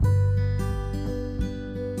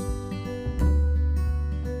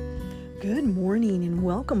Good morning and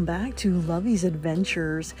welcome back to Lovey's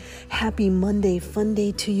Adventures. Happy Monday, fun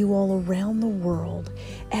day to you all around the world,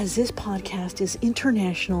 as this podcast is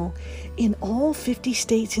international in all 50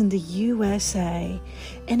 states in the USA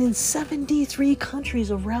and in 73 countries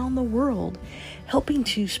around the world, helping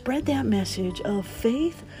to spread that message of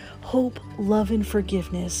faith, hope, love, and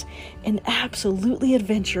forgiveness, and absolutely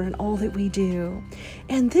adventure in all that we do.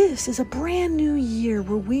 And this is a brand new year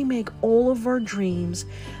where we make all of our dreams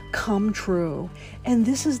come true. And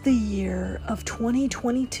this is the year of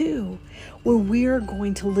 2022, where we are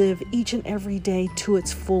going to live each and every day to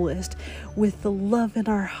its fullest, with the love in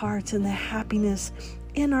our hearts and the happiness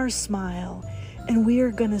in our smile. And we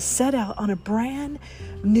are going to set out on a brand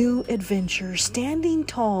new adventure, standing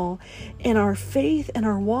tall in our faith and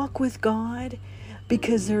our walk with God,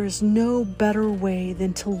 because there is no better way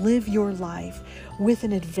than to live your life with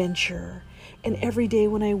an adventure. And every day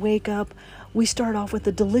when I wake up, we start off with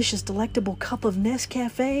a delicious, delectable cup of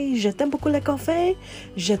Nescafé. Je t'aime beaucoup le café.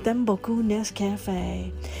 Je t'aime beaucoup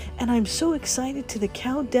Nescafé. And I'm so excited to the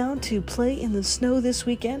countdown to play in the snow this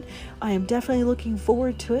weekend. I am definitely looking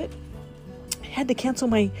forward to it. Had to cancel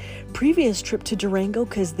my previous trip to Durango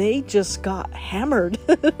because they just got hammered.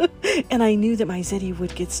 And I knew that my Zeddy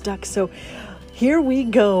would get stuck. So here we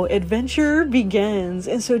go. Adventure begins.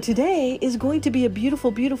 And so today is going to be a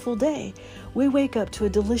beautiful, beautiful day. We wake up to a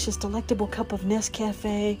delicious, delectable cup of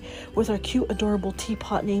Nescafé with our cute, adorable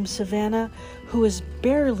teapot named Savannah, who is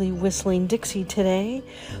barely whistling Dixie today.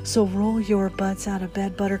 So roll your butts out of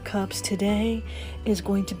bed, buttercups. Today is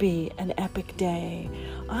going to be an epic day.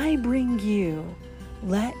 I bring you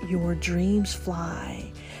Let Your Dreams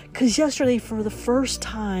Fly. Because yesterday, for the first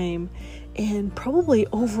time in probably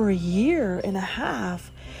over a year and a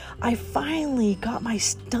half, I finally got my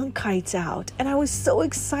stunt kites out, and I was so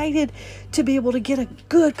excited to be able to get a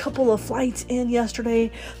good couple of flights in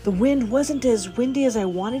yesterday. The wind wasn't as windy as I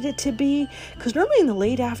wanted it to be, because normally in the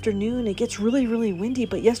late afternoon it gets really, really windy,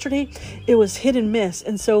 but yesterday it was hit and miss.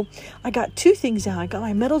 And so I got two things out. I got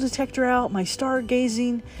my metal detector out, my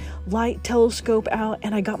stargazing light telescope out,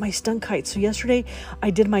 and I got my stunt kites. So yesterday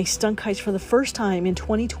I did my stunt kites for the first time in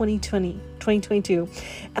 2022,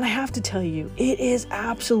 and I have to tell you, it is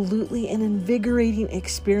absolutely an invigorating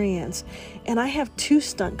experience. And I have two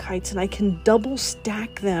stunt kites, and I can double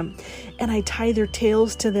stack them, and I tie their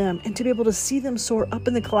tails to them, and to be able to see them soar up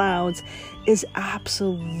in the clouds is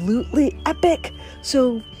absolutely epic.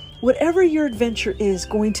 So whatever your adventure is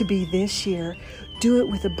going to be this year, do it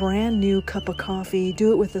with a brand new cup of coffee,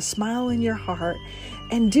 do it with a smile in your heart,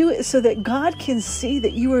 and do it so that God can see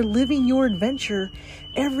that you are living your adventure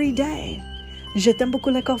every day. Je t'aime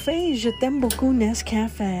beaucoup le café, je t'aime beaucoup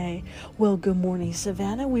Nescafé. Well, good morning,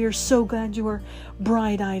 Savannah. We are so glad you are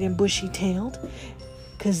bright-eyed and bushy-tailed,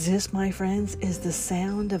 because this, my friends, is the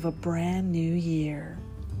sound of a brand new year.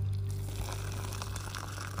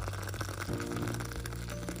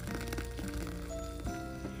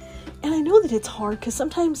 And I know that it's hard because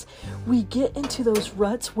sometimes we get into those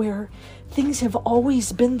ruts where things have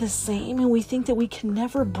always been the same, and we think that we can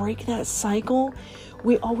never break that cycle.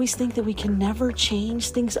 We always think that we can never change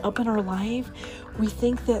things up in our life. We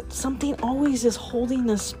think that something always is holding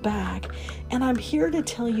us back. And I'm here to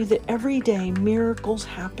tell you that every day miracles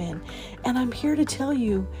happen. And I'm here to tell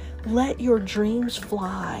you, let your dreams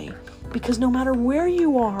fly. Because no matter where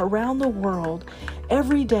you are around the world,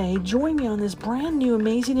 every day, join me on this brand new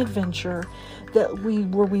amazing adventure where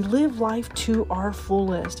we live life to our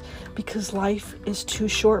fullest. Because life is too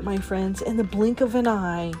short, my friends. In the blink of an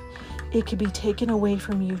eye, it could be taken away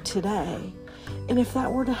from you today. And if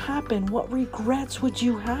that were to happen, what regrets would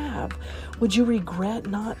you have? Would you regret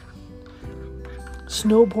not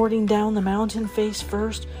snowboarding down the mountain face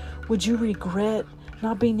first? Would you regret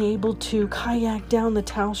not being able to kayak down the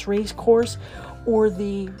Taos race course or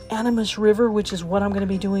the Animas River, which is what I'm going to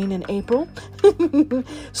be doing in April?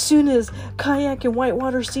 Soon as kayak and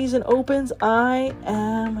whitewater season opens, I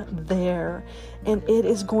am there, and it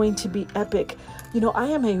is going to be epic. You know, I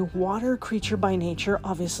am a water creature by nature,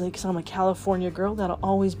 obviously, because I'm a California girl. That'll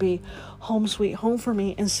always be home sweet home for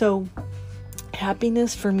me. And so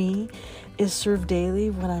happiness for me is served daily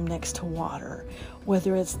when I'm next to water.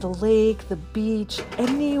 Whether it's the lake, the beach,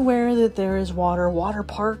 anywhere that there is water, water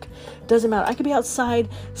park, doesn't matter. I could be outside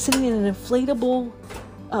sitting in an inflatable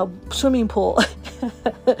swimming pool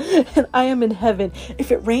and I am in heaven.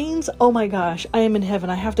 If it rains, oh my gosh, I am in heaven.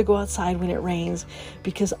 I have to go outside when it rains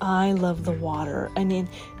because I love the water. I mean,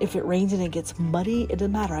 if it rains and it gets muddy, it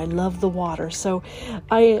doesn't matter. I love the water. So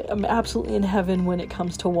I am absolutely in heaven when it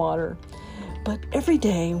comes to water. But every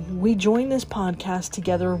day we join this podcast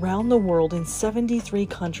together around the world in 73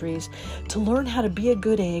 countries to learn how to be a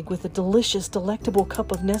good egg with a delicious, delectable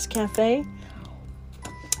cup of Nescafé.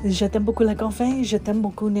 Je t'aime beaucoup le café, je t'aime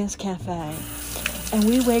beaucoup Nescafé. And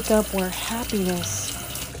we wake up where happiness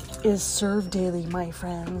is served daily, my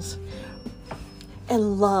friends.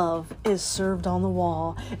 And love is served on the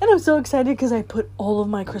wall. And I'm so excited because I put all of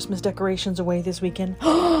my Christmas decorations away this weekend.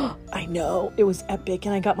 I know, it was epic.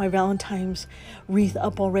 And I got my Valentine's wreath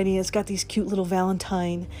up already. It's got these cute little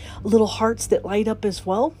Valentine little hearts that light up as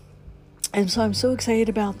well. And so I'm so excited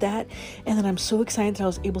about that. And then I'm so excited that I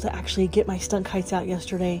was able to actually get my stunt kites out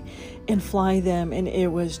yesterday and fly them. And it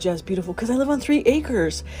was just beautiful because I live on 3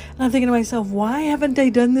 acres. And I'm thinking to myself, why haven't I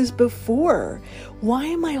done this before? Why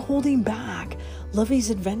am I holding back Lovey's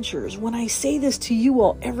Adventures when I say this to you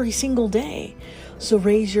all every single day? So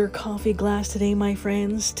raise your coffee glass today, my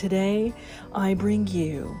friends. Today, I bring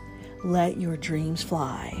you Let Your Dreams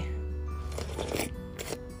Fly.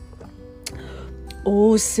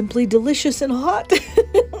 Oh, simply delicious and hot.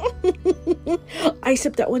 I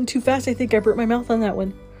sipped that one too fast. I think I burnt my mouth on that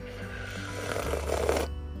one.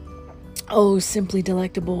 Oh, simply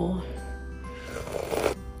delectable.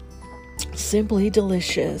 Simply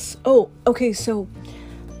delicious. Oh, okay, so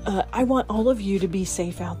I want all of you to be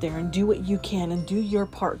safe out there and do what you can and do your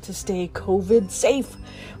part to stay COVID safe,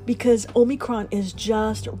 because Omicron is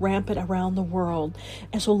just rampant around the world.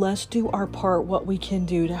 And so let's do our part, what we can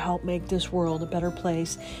do to help make this world a better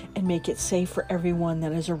place and make it safe for everyone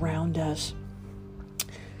that is around us.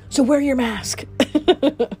 So wear your mask.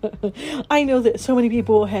 I know that so many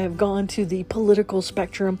people have gone to the political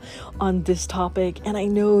spectrum on this topic, and I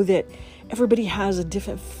know that everybody has a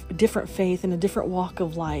different faith and a different walk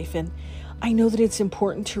of life, and I know that it's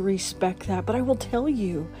important to respect that. But I will tell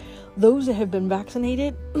you, those that have been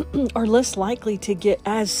vaccinated are less likely to get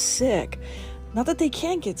as sick. Not that they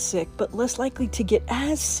can't get sick, but less likely to get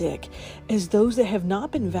as sick as those that have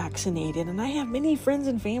not been vaccinated. And I have many friends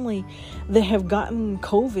and family that have gotten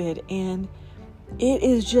COVID, and it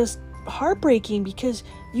is just heartbreaking because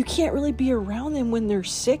you can't really be around them when they're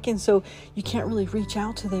sick, and so you can't really reach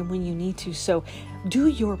out to them when you need to. So do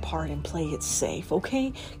your part and play it safe,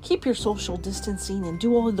 okay? Keep your social distancing and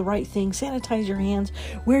do all of the right things. Sanitize your hands,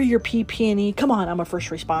 wear your PPE. Come on, I'm a first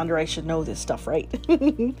responder. I should know this stuff, right?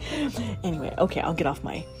 Anyway, okay, I'll get off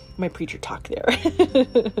my preacher talk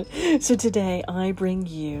there. So today I bring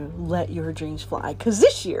you Let Your Dreams Fly, because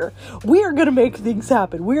this year we are going to make things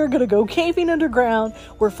happen. We are going to go caving underground.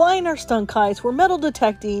 We're flying our stunt kites. We're metal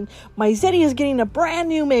detecting. My Zeddy is getting a brand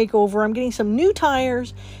new makeover. I'm getting some new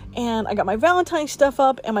tires, and I got my Valentine's stuff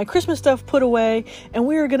up and my Christmas stuff put away, and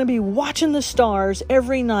we are going to be watching the stars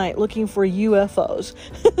every night looking for UFOs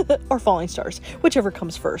or falling stars, whichever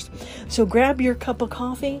comes first. So grab your cup of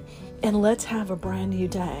coffee and let's have a brand new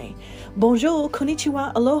day. Bonjour,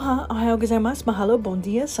 konnichiwa, aloha, ohayou gozaimasu, mahalo, bon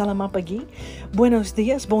dia, salamat pagi, buenos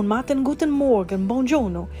dias, bon matin, guten morgen,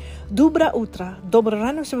 buongiorno, dubra utra, dobra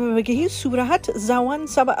rano sababagihir, subrahat, zawan,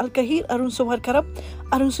 saba alkahir, arun sowar karab,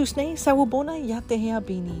 arun susne, sawubona, yatehea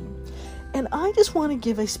bini. And I just want to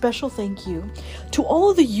give a special thank you to all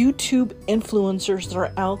of the YouTube influencers that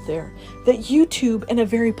are out there that YouTube in a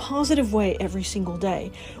very positive way every single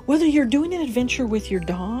day. Whether you're doing an adventure with your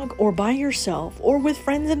dog or by yourself or with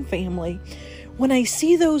friends and family, when I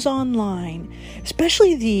see those online,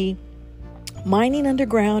 especially the mining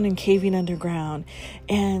underground and caving underground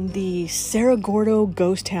and the Cerro Gordo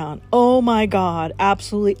ghost town, oh my God,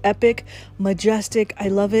 absolutely epic, majestic. I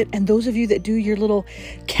love it. And those of you that do your little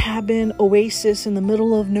cabin oasis in the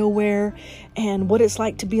middle of nowhere and what it's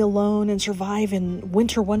like to be alone and survive in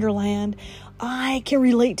winter wonderland, I can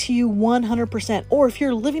relate to you 100%. Or if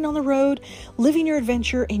you're living on the road, living your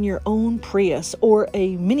adventure in your own Prius or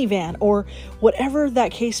a minivan or whatever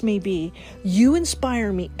that case may be, you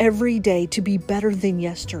inspire me every day to be better than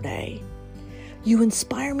yesterday. You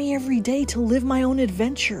inspire me every day to live my own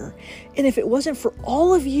adventure. And if it wasn't for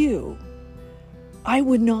all of you, I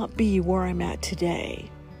would not be where I'm at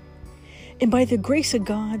today. And by the grace of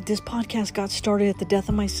God, this podcast got started at the death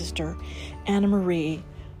of my sister, Anna Marie,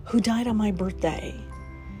 who died on my birthday.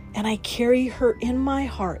 And I carry her in my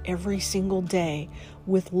heart every single day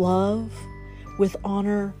with love, with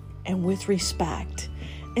honor, and with respect.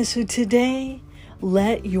 And so today,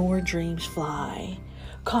 let your dreams fly.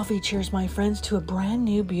 Coffee cheers, my friends, to a brand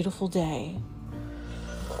new, beautiful day.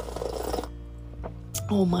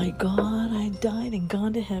 Oh my God, I died and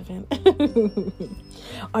gone to heaven.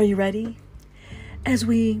 Are you ready? As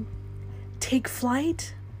we take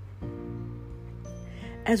flight,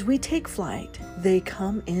 they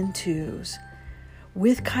come in twos.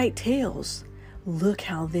 With kite tails, look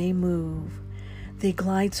how they move. They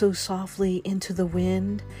glide so softly into the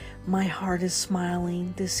wind. My heart is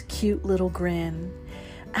smiling, this cute little grin.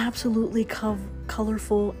 Absolutely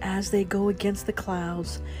colorful as they go against the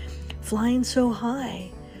clouds, flying so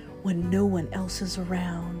high when no one else is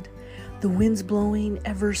around. The wind's blowing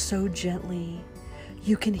ever so gently.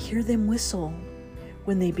 You can hear them whistle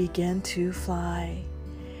when they begin to fly.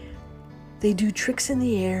 They do tricks in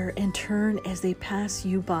the air and turn as they pass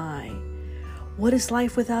you by. What is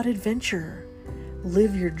life without adventure?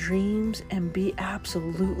 Live your dreams and be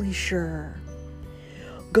absolutely sure.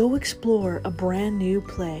 Go explore a brand new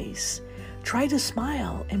place. Try to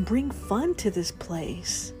smile and bring fun to this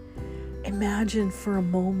place. Imagine for a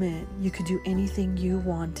moment you could do anything you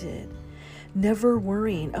wanted, never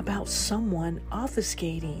worrying about someone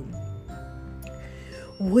obfuscating.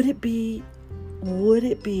 Would it be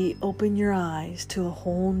open your eyes to a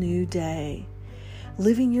whole new day,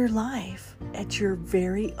 living your life at your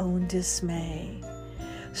very own dismay?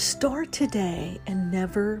 Start today and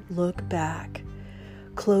never look back.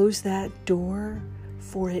 Close that door,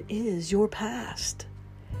 for it is your past.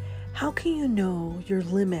 How can you know your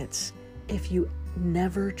limits if you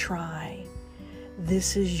never try?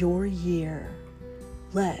 This is your year.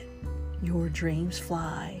 Let your dreams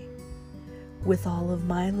fly. With all of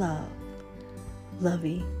my love,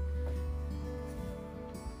 Lovey.